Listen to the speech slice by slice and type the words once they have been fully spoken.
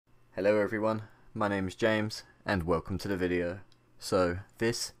Hello everyone, my name is James and welcome to the video. So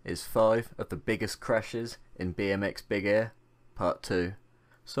this is 5 of the biggest crashes in BMX Big Air, part 2.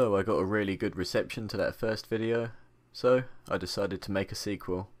 So I got a really good reception to that first video, so I decided to make a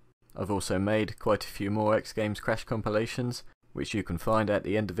sequel. I've also made quite a few more X Games crash compilations, which you can find at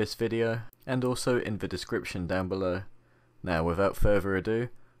the end of this video and also in the description down below. Now without further ado,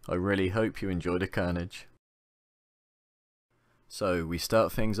 I really hope you enjoy the carnage. So we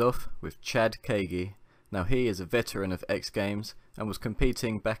start things off with Kagy. Now he is a veteran of X Games and was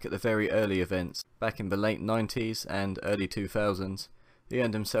competing back at the very early events, back in the late 90s and early 2000s. He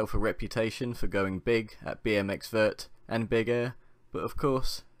earned himself a reputation for going big at BMX Vert and Big Air, but of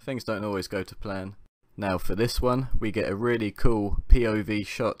course, things don't always go to plan. Now for this one, we get a really cool POV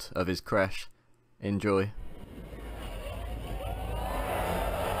shot of his crash. Enjoy.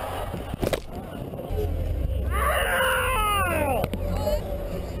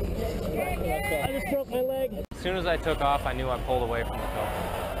 As soon as I took off, I knew I pulled away from the go.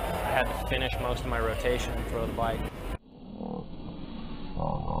 I had to finish most of my rotation and throw the bike.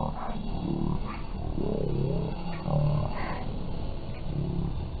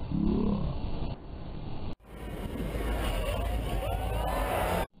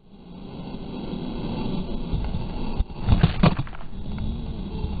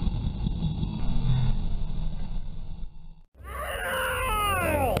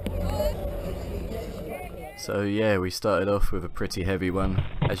 So yeah, we started off with a pretty heavy one.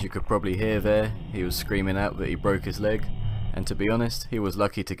 As you could probably hear there, he was screaming out that he broke his leg, and to be honest, he was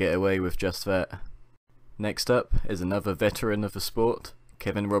lucky to get away with just that. Next up is another veteran of the sport,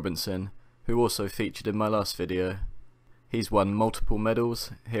 Kevin Robinson, who also featured in my last video. He's won multiple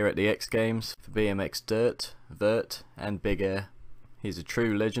medals here at the X Games for BMX Dirt, Vert and Big Air. He's a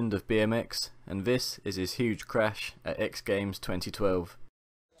true legend of BMX, and this is his huge crash at X Games 2012.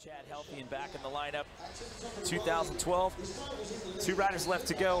 Chad healthy and back in the lineup. 2012, 2 riders left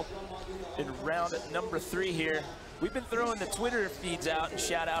to go in round number 3 here. We've been throwing the Twitter feeds out and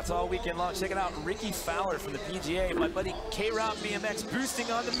shout outs all weekend long. Checking out Ricky Fowler from the PGA, my buddy K-Rob BMX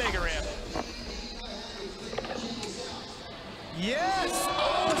boosting on the mega ramp. Yes!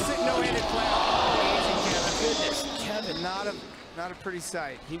 Oh, sick no-handed flat. Amazing, Kevin. Kevin, not a pretty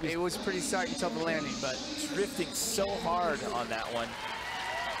sight. It was pretty sight until the landing, but drifting so hard on that one.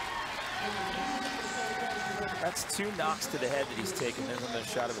 That's 2 knocks to the head that he's taken. There's another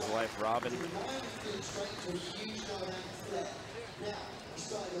shot of his life, Robin.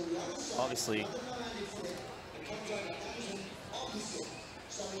 Obviously,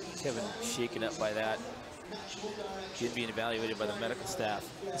 Kevin shaken up by that. He's being evaluated by the medical staff.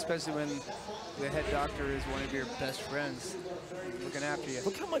 especially when the head doctor is one of your best friends looking after you.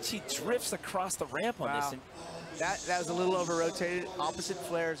 Look how much he drifts across the ramp on this. And that was a little over-rotated. Opposite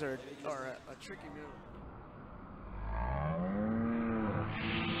flares are a tricky move.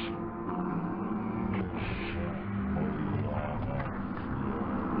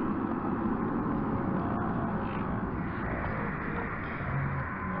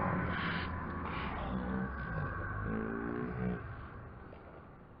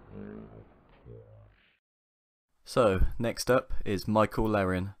 So, next up is Mykel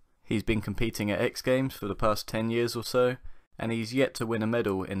Larrin. He's been competing at X Games for the past 10 years or so, and he's yet to win a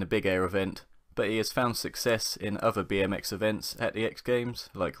medal in the Big Air event, but he has found success in other BMX events at the X Games,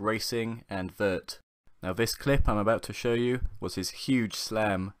 like racing and vert. Now this clip I'm about to show you was his huge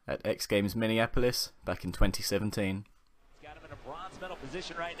slam at X Games Minneapolis back in 2017. Got him in a bronze medal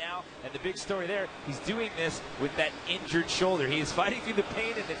position right now, and the big story there, he's doing this with that injured shoulder. He is fighting through the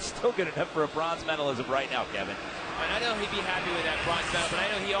pain, and it's still good enough for a bronze medal as of right now, Kevin. And I know he'd be happy with that bronze medal, but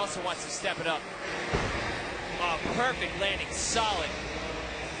I know he also wants to step it up. Oh, perfect landing, solid.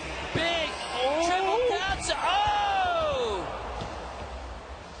 Big triple bounce. Oh!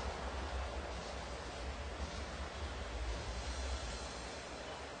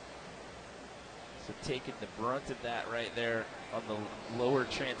 So taking the brunt of that right there on the lower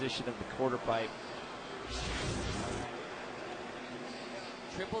transition of the quarter pipe.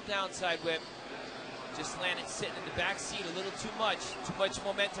 Triple downside whip. Just landed sitting in the back seat a little too much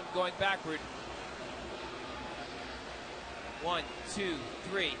momentum going backward. 1, 2,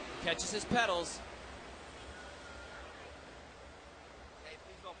 3, catches his pedals. Hey,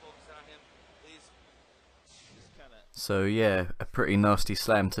 please don't focus on him, please. So yeah, a pretty nasty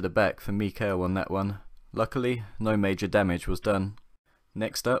slam to the back for Mykel on that one. Luckily, no major damage was done.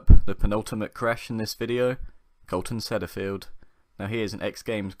 Next up, the penultimate crash in this video, Colton Satterfield. Now he is an X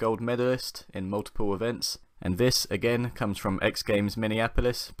Games gold medalist in multiple events, and this again comes from X Games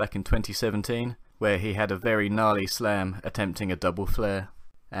Minneapolis back in 2017, where he had a very gnarly slam attempting a double flare.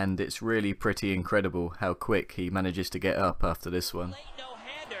 and it's really pretty incredible how quick he manages to get up after this one.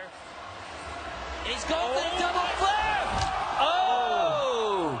 No-hander. And he's going for the double flare!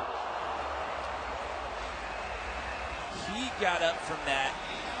 Oh! He got up from that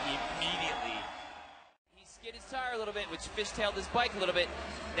immediately. He skid his tire a little bit, which fishtailed his bike a little bit.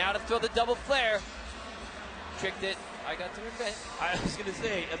 Now to throw the double flare. Tricked it. I got to invent. I was going to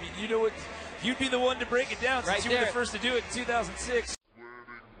say, I mean, you know what? You'd be the one to break it down since you were the first to do it in 2006.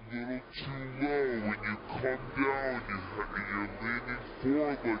 Landing a little too low when you come down, you're leaning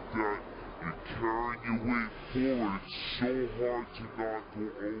forward like that, you're carrying your weight forward. It's so hard to not go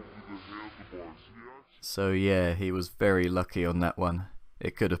over the handlebars. So yeah, he was very lucky on that one.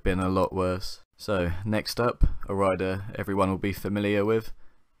 It could have been a lot worse. So next up, a rider everyone will be familiar with.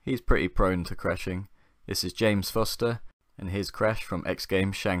 He's pretty prone to crashing. This is James Foster and his crash from X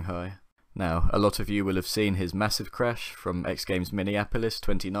Games Shanghai. Now, a lot of you will have seen his massive crash from X Games Minneapolis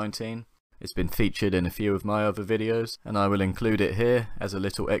 2019. It's been featured in a few of my other videos, and I will include it here as a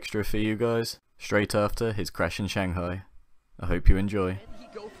little extra for you guys, straight after his crash in Shanghai. I hope you enjoy. Can he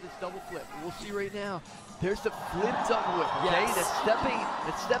go for this double flip? We'll see right now. There's the flip double whip, okay? Yes.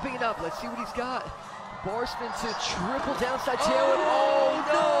 That's stepping it up. Let's see what he's got. Bar spin to triple downside tail whip. Oh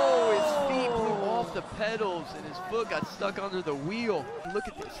no! His feet blew off the pedals and his foot got stuck under the wheel. Look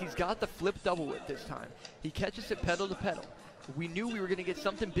at this. He's got the flip double whip this time. He catches it pedal to pedal. We knew we were going to get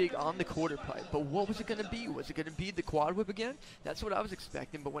something big on the quarter pipe, but what was it going to be? Was it going to be the quad whip again? That's what I was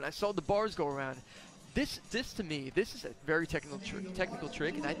expecting, but when I saw the bars go around, this to me, this is a very technical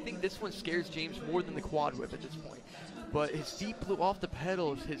trick, and I think this one scares James more than the quad whip at this point. But his feet blew off the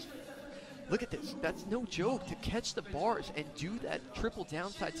pedals. Look at this. That's no joke to catch the bars and do that triple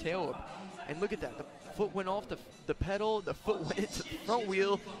downside tail whip. And look at that. The foot went off the pedal. The foot went into the front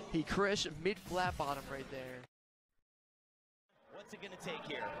wheel. He crashed mid-flat bottom right there. What's it going to take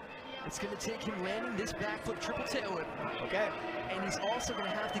here? It's going to take him landing this backflip triple tail whip. Okay. And he's also going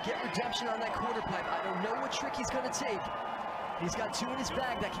to have to get redemption on that quarter pipe. I don't know what trick he's going to take. He's got two in his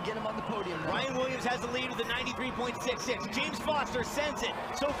bag that can get him on the podium. Ryan Williams has the lead with a 93.66. James Foster sends it.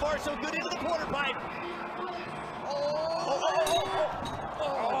 So far, so good into the quarter pipe. Oh,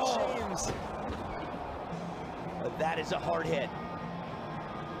 James. But that is a hard hit.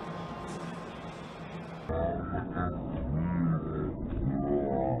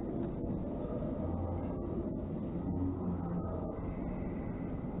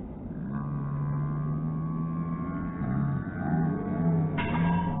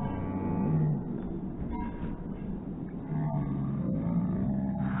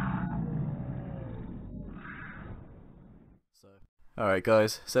 Alright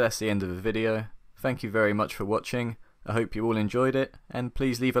guys, so that's the end of the video. Thank you very much for watching. I hope you all enjoyed it, and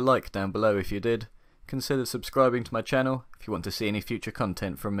please leave a like down below if you did. Consider subscribing to my channel if you want to see any future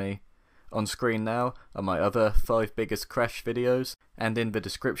content from me. On screen now are my other 5 biggest crash videos, and in the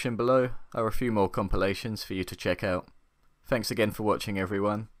description below are a few more compilations for you to check out. Thanks again for watching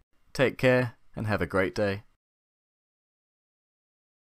everyone. Take care and have a great day.